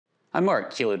I'm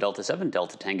Mark, Kilo Delta 7,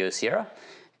 Delta Tango Sierra,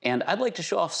 and I'd like to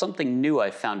show off something new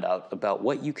I found out about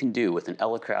what you can do with an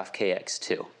Elecraft KX2.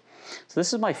 So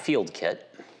this is my field kit,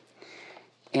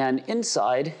 and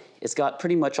inside it's got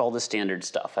pretty much all the standard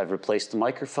stuff. I've replaced the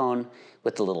microphone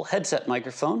with the little headset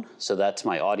microphone, so that's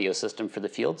my audio system for the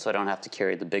field, so I don't have to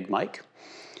carry the big mic.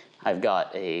 I've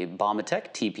got a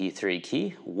Bomatech TP3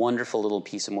 key, wonderful little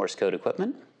piece of Morse code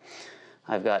equipment.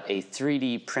 I've got a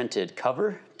 3D printed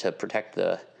cover to protect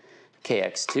the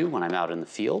KX2 when I'm out in the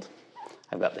field.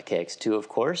 I've got the KX2, of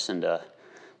course, and a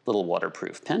little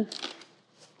waterproof pin.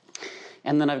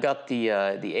 And then I've got the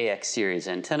AX series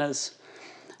antennas,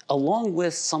 along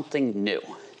with something new.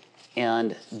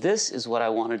 And this is what I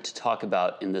wanted to talk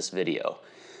about in this video.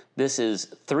 This is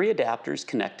 3 adapters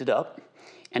connected up,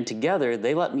 and together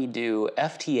they let me do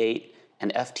FT8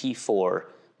 and FT4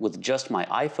 with just my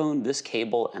iPhone, this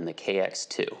cable, and the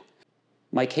KX2.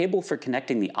 My cable for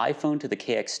connecting the iPhone to the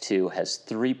KX2 has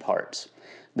 3 parts.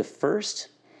 The first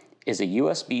is a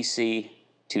USB-C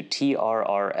to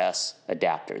TRRS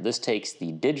adapter. This takes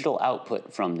the digital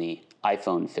output from the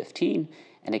iPhone 15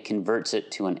 and it converts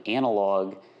it to an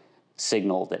analog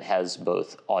signal that has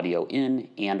both audio in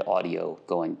and audio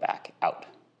going back out.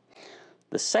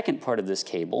 The second part of this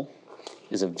cable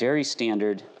is a very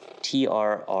standard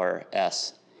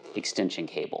TRRS extension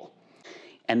cable.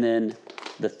 And then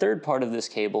the third part of this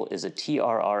cable is a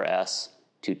TRRS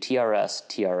to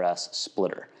TRS-TRS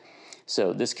splitter.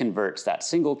 So this converts that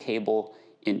single cable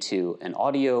into an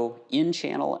audio in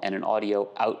channel and an audio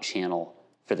out channel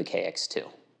for the KX2.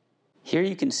 Here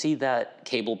you can see that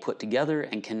cable put together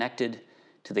and connected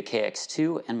to the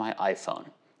KX2 and my iPhone.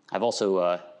 I've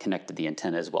also connected the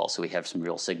antenna as well, so we have some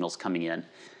real signals coming in.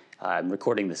 I'm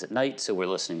recording this at night, so we're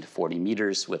listening to 40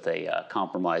 meters with a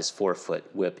compromised 4-foot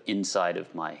whip inside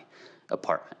of my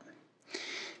apartment.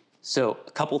 So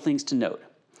a couple things to note.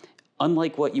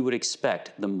 Unlike what you would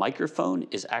expect, the microphone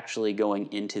is actually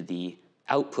going into the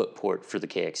output port for the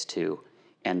KX2,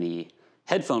 and the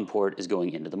headphone port is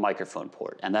going into the microphone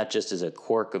port. And that just is a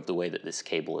quirk of the way that this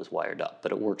cable is wired up,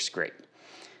 but it works great.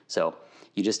 So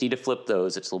you just need to flip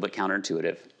those. It's a little bit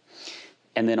counterintuitive.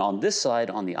 And then on this side,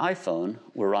 on the iPhone,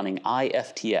 we're running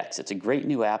iFTX. It's a great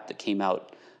new app that came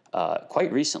out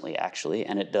quite recently, actually,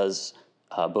 and it does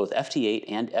both FT8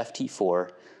 and FT4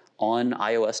 on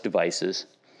iOS devices.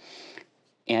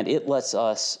 And it lets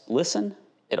us listen,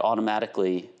 it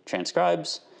automatically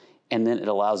transcribes, and then it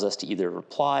allows us to either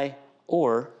reply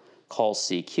or call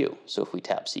CQ. So if we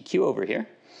tap CQ over here,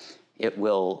 it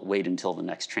will wait until the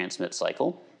next transmit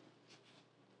cycle.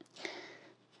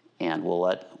 And we'll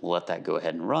let that go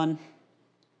ahead and run.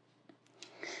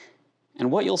 And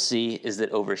what you'll see is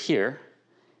that over here,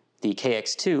 the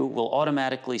KX2 will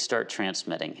automatically start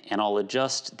transmitting, and I'll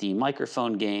adjust the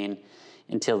microphone gain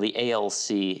until the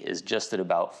ALC is just at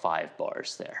about 5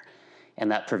 bars there. And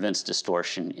that prevents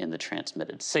distortion in the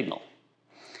transmitted signal.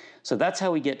 So that's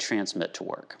how we get transmit to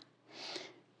work.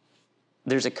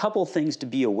 There's a couple things to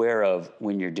be aware of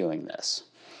when you're doing this,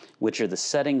 which are the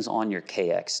settings on your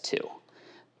KX2.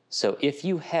 So if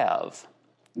you have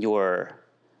your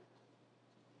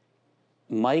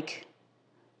mic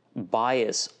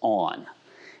bias on,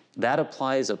 that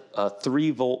applies a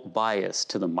 3-volt bias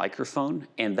to the microphone,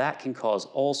 and that can cause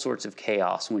all sorts of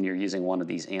chaos when you're using one of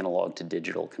these analog to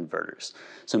digital converters.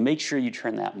 So make sure you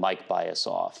turn that mic bias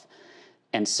off.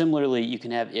 And similarly, you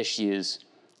can have issues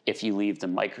if you leave the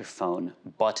microphone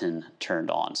button turned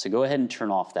on. So go ahead and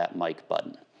turn off that mic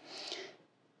button.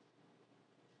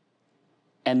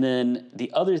 And then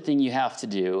the other thing you have to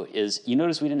do is, you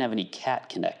notice we didn't have any cat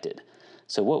connected.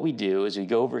 So what we do is we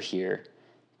go over here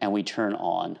and we turn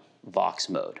on Vox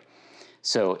mode.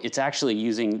 So it's actually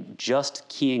using just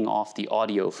keying off the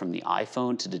audio from the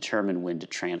iPhone to determine when to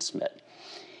transmit.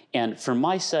 And for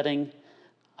my setting,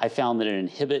 I found that an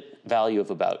inhibit value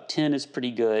of about 10 is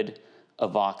pretty good, a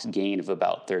Vox gain of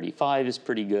about 35 is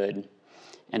pretty good,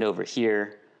 and over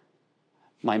here,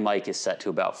 my mic is set to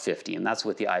about 50, and that's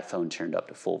with the iPhone turned up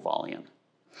to full volume.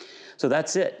 So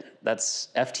that's it. That's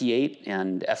FT8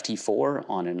 and FT4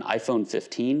 on an iPhone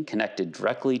 15 connected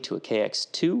directly to a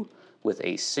KX2 with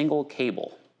a single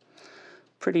cable.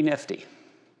 Pretty nifty.